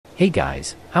Hey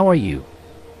guys, how are you?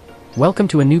 Welcome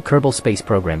to a new Kerbal Space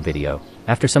Program video.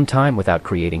 After some time without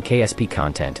creating KSP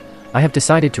content, I have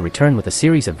decided to return with a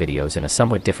series of videos in a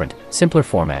somewhat different, simpler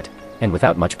format, and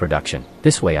without much production.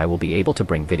 This way I will be able to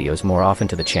bring videos more often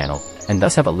to the channel, and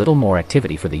thus have a little more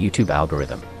activity for the YouTube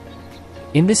algorithm.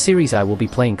 In this series I will be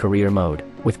playing career mode,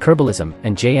 with Kerbalism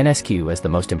and JNSQ as the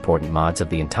most important mods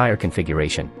of the entire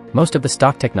configuration, most of the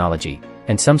stock technology,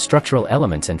 and some structural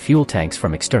elements and fuel tanks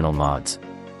from external mods.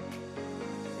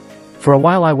 For a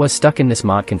while I was stuck in this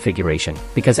mod configuration,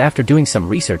 because after doing some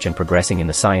research and progressing in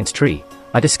the science tree,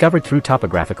 I discovered through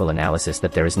topographical analysis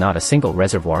that there is not a single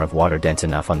reservoir of water dense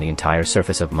enough on the entire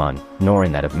surface of Mun, nor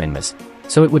in that of Minmus,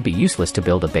 so it would be useless to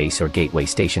build a base or gateway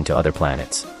station to other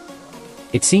planets.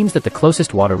 It seems that the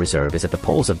closest water reserve is at the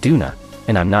poles of Duna,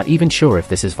 and I'm not even sure if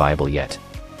this is viable yet.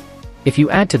 If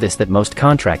you add to this that most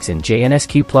contracts in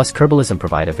JNSQ plus Kerbalism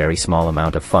provide a very small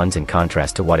amount of funds in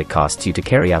contrast to what it costs you to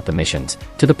carry out the missions,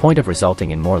 to the point of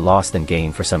resulting in more loss than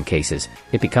gain for some cases,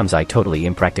 it becomes totally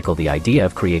impractical the idea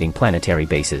of creating planetary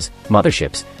bases,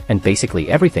 motherships, and basically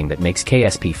everything that makes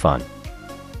KSP fun.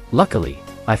 Luckily,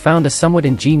 I found a somewhat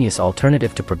ingenious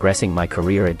alternative to progressing my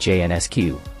career at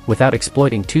JNSQ, without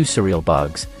exploiting two surreal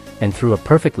bugs, and through a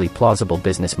perfectly plausible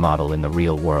business model in the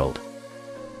real world.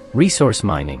 Resource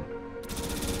mining.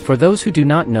 For those who do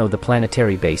not know the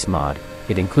planetary base mod,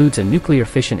 it includes a nuclear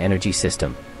fission energy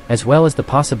system, as well as the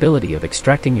possibility of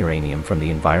extracting uranium from the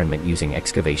environment using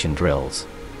excavation drills.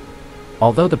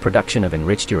 Although the production of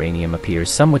enriched uranium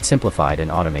appears somewhat simplified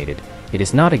and automated, it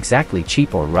is not exactly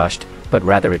cheap or rushed, but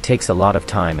rather it takes a lot of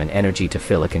time and energy to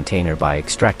fill a container by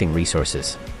extracting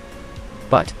resources.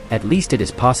 But, at least it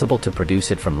is possible to produce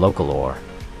it from local ore.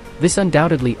 This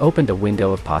undoubtedly opened a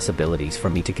window of possibilities for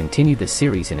me to continue this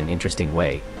series in an interesting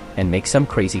way, and make some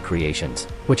crazy creations,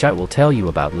 which I will tell you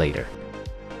about later.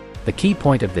 The key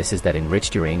point of this is that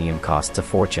enriched uranium costs a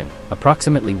fortune,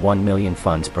 approximately 1 million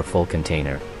funds per full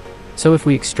container. So if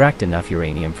we extract enough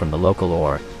uranium from the local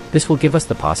ore, this will give us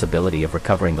the possibility of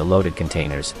recovering the loaded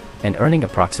containers, and earning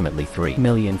approximately 3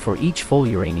 million for each full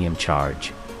uranium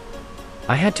charge.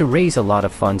 I had to raise a lot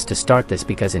of funds to start this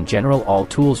because in general all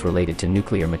tools related to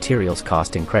nuclear materials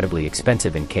cost incredibly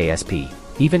expensive in KSP,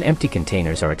 even empty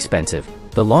containers are expensive.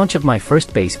 The launch of my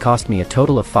first base cost me a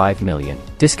total of 5 million,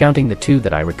 discounting the 2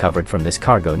 that I recovered from this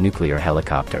cargo nuclear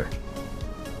helicopter.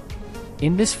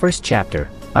 In this first chapter,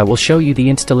 I will show you the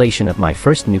installation of my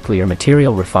first nuclear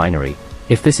material refinery.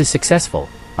 If this is successful,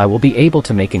 I will be able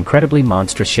to make incredibly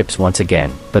monstrous ships once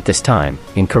again, but this time,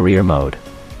 in career mode.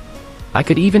 I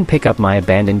could even pick up my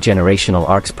abandoned generational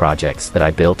ARCs projects that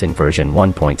I built in version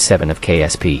 1.7 of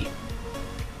KSP.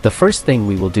 The first thing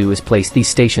we will do is place these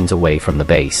stations away from the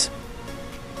base.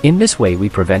 In this way we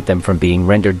prevent them from being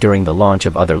rendered during the launch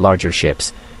of other larger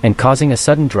ships, and causing a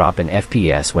sudden drop in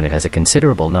FPS when it has a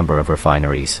considerable number of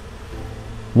refineries.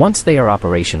 Once they are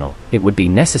operational, it would be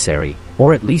necessary,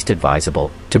 or at least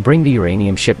advisable, to bring the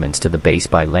uranium shipments to the base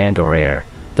by land or air,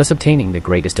 thus obtaining the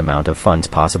greatest amount of funds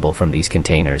possible from these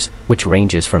containers, which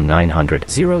ranges from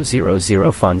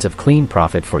 900,000 funds of clean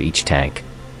profit for each tank.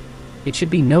 It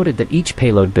should be noted that each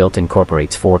payload built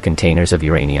incorporates 4 containers of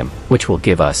uranium, which will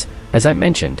give us, as I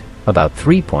mentioned, about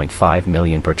 3.5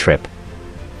 million per trip.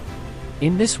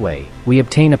 In this way, we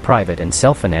obtain a private and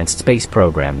self-financed space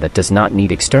program that does not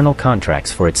need external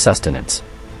contracts for its sustenance.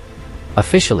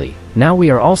 Officially, now we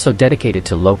are also dedicated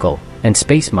to local and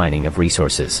space mining of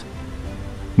resources.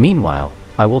 Meanwhile,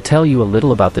 I will tell you a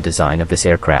little about the design of this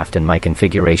aircraft and my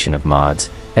configuration of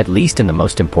mods, at least in the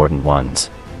most important ones.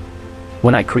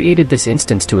 When I created this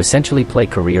instance to essentially play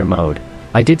career mode,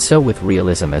 I did so with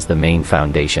realism as the main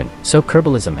foundation, so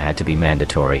Kerbalism had to be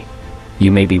mandatory.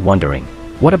 You may be wondering,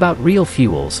 what about real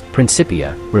fuels,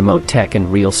 Principia, remote tech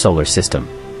and real solar system?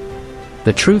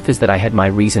 The truth is that I had my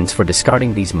reasons for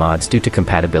discarding these mods due to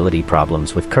compatibility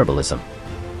problems with Kerbalism.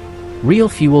 Real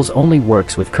fuels only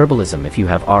works with Kerbalism if you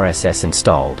have RSS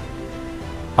installed.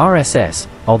 RSS,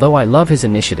 although I love his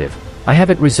initiative, I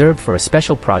have it reserved for a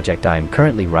special project I am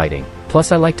currently writing,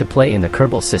 plus I like to play in the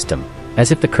Kerbal system,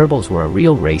 as if the Kerbals were a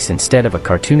real race instead of a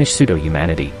cartoonish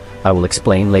pseudo-humanity. I will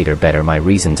explain later better my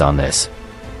reasons on this.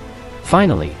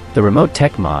 Finally, the remote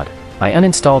tech mod, I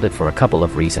uninstalled it for a couple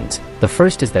of reasons. The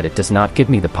first is that it does not give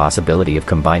me the possibility of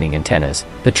combining antennas.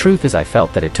 The truth is I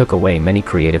felt that it took away many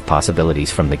creative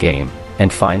possibilities from the game.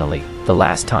 And finally, the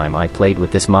last time I played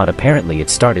with this mod apparently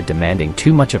it started demanding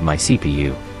too much of my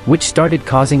CPU, which started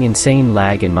causing insane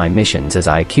lag in my missions as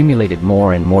I accumulated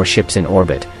more and more ships in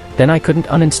orbit. Then I couldn't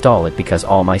uninstall it because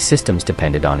all my systems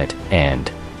depended on it,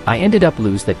 and I ended up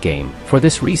lose that game. For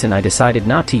this reason I decided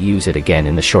not to use it again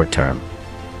in the short term.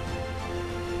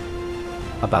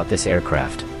 About this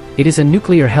aircraft. It is a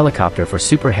nuclear helicopter for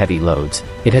super heavy loads.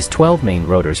 It has 12 main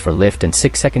rotors for lift and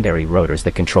 6 secondary rotors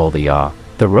that control the yaw.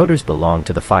 The rotors belong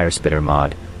to the fire spitter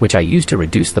mod, which I use to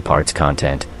reduce the parts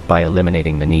content by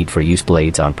eliminating the need for use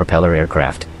blades on propeller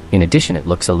aircraft. In addition, it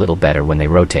looks a little better when they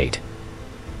rotate.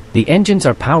 The engines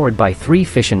are powered by 3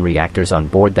 fission reactors on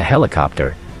board the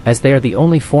helicopter, as they are the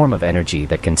only form of energy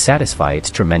that can satisfy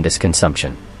its tremendous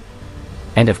consumption.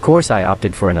 And of course I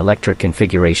opted for an electric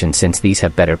configuration since these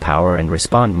have better power and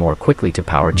respond more quickly to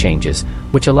power changes,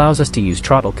 which allows us to use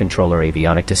throttle controller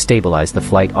avionic to stabilize the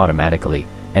flight automatically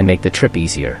and make the trip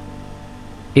easier.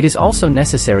 It is also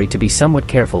necessary to be somewhat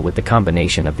careful with the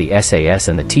combination of the SAS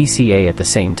and the TCA at the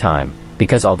same time,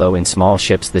 because although in small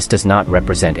ships this does not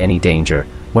represent any danger,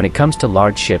 when it comes to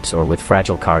large ships or with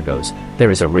fragile cargoes,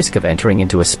 there is a risk of entering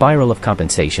into a spiral of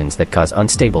compensations that cause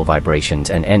unstable vibrations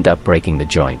and end up breaking the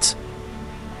joints.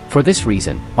 For this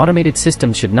reason, automated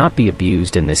systems should not be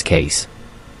abused in this case.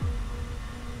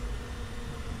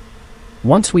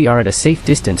 Once we are at a safe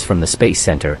distance from the space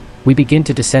center, we begin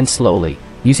to descend slowly,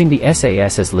 using the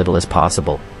SAS as little as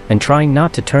possible, and trying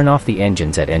not to turn off the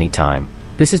engines at any time.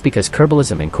 This is because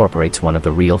Kerbalism incorporates one of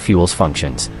the real fuel's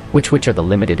functions, which are the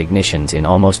limited ignitions in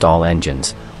almost all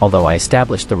engines. Although I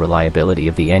established the reliability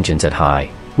of the engines at high,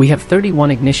 we have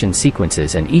 31 ignition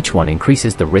sequences and each one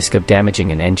increases the risk of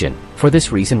damaging an engine. For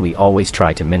this reason we always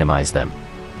try to minimize them.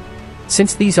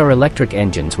 Since these are electric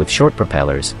engines with short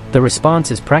propellers, the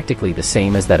response is practically the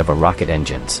same as that of a rocket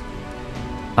engines.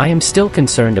 I am still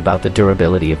concerned about the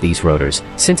durability of these rotors,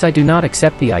 since I do not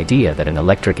accept the idea that an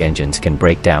electric engines can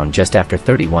break down just after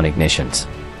 31 ignitions.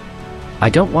 I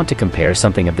don't want to compare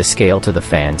something of the scale to the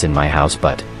fans in my house,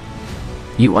 but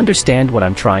you understand what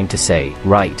I'm trying to say,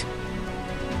 right?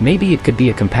 Maybe it could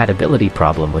be a compatibility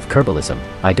problem with Kerbalism,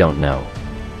 I don't know.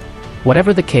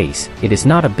 Whatever the case, it is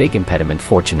not a big impediment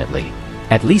fortunately.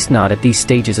 At least not at these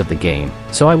stages of the game,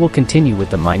 so I will continue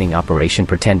with the mining operation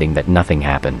pretending that nothing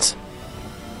happens.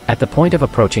 At the point of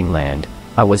approaching land,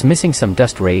 I was missing some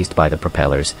dust raised by the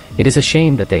propellers. It is a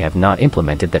shame that they have not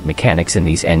implemented that mechanics in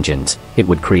these engines. It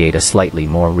would create a slightly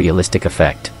more realistic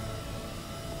effect.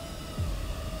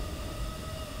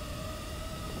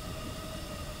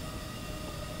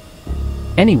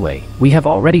 Anyway, we have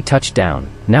already touched down.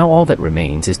 Now all that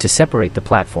remains is to separate the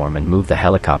platform and move the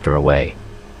helicopter away.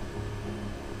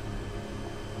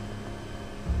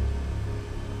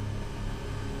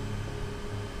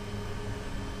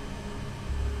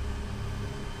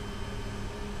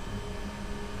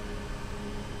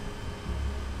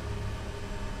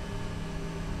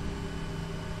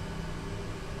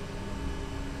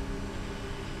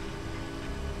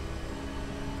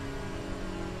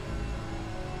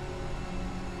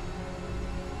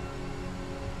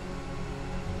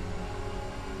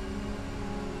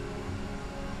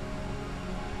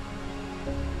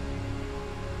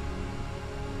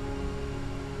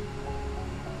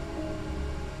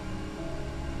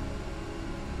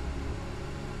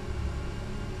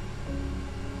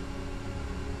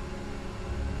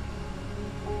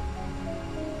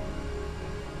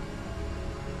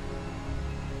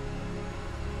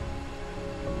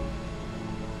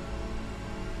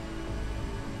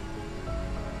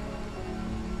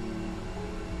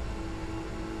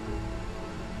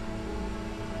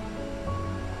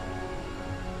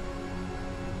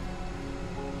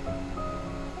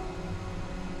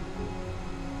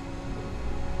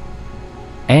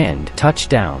 And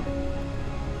touchdown.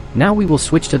 Now we will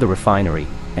switch to the refinery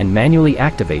and manually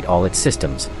activate all its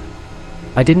systems.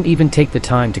 I didn't even take the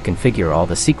time to configure all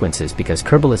the sequences because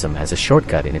Kerbalism has a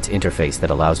shortcut in its interface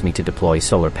that allows me to deploy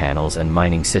solar panels and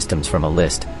mining systems from a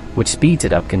list, which speeds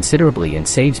it up considerably and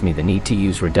saves me the need to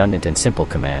use redundant and simple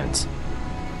commands.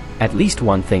 At least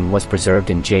one thing was preserved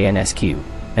in JNSQ,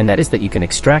 and that is that you can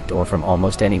extract ore from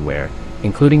almost anywhere,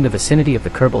 including the vicinity of the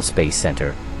Kerbal Space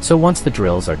Center, so once the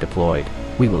drills are deployed,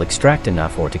 we will extract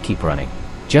enough ore to keep running.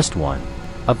 Just one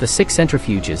of the 6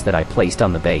 centrifuges that I placed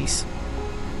on the base.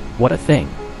 What a thing.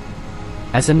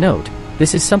 As a note,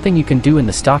 this is something you can do in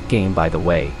the stock game by the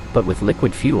way, but with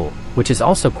liquid fuel, which is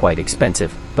also quite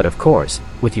expensive, but of course,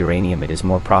 with uranium it is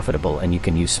more profitable and you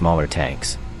can use smaller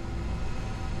tanks.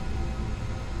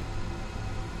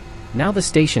 Now the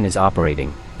station is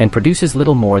operating, and produces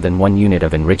little more than 1 unit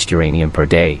of enriched uranium per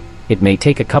day. It may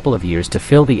take a couple of years to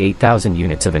fill the 8,000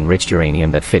 units of enriched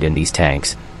uranium that fit in these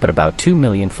tanks, but about 2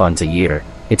 million funds a year.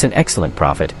 It's an excellent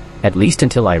profit, at least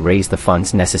until I raise the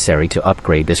funds necessary to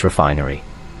upgrade this refinery.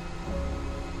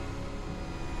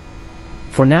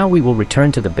 For now we will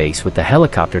return to the base with the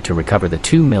helicopter to recover the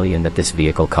 2 million that this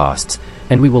vehicle costs,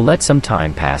 and we will let some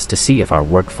time pass to see if our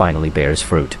work finally bears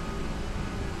fruit.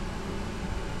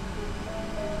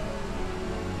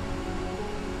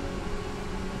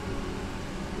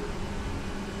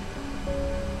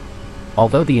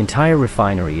 Although the entire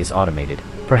refinery is automated,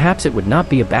 perhaps it would not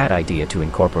be a bad idea to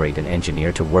incorporate an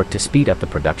engineer to work to speed up the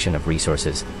production of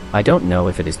resources. I don't know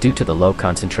if it is due to the low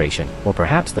concentration, or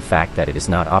perhaps the fact that it is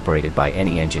not operated by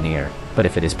any engineer, but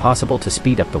if it is possible to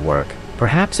speed up the work,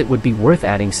 perhaps it would be worth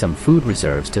adding some food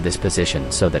reserves to this position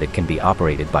so that it can be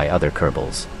operated by other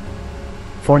Kerbals.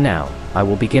 For now, I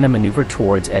will begin a maneuver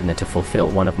towards Edna to fulfill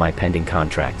one of my pending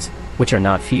contracts, which are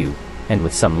not few, and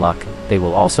with some luck, they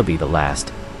will also be the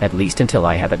last, at least until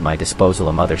I have at my disposal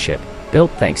a mothership,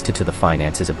 built thanks to the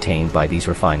finances obtained by these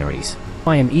refineries.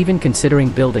 I am even considering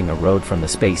building a road from the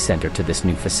space center to this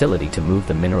new facility to move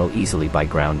the mineral easily by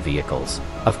ground vehicles.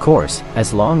 Of course,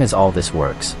 as long as all this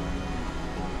works.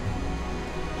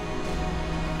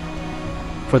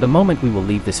 For the moment we will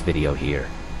leave this video here.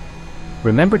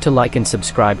 Remember to like and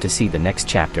subscribe to see the next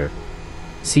chapter.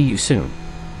 See you soon.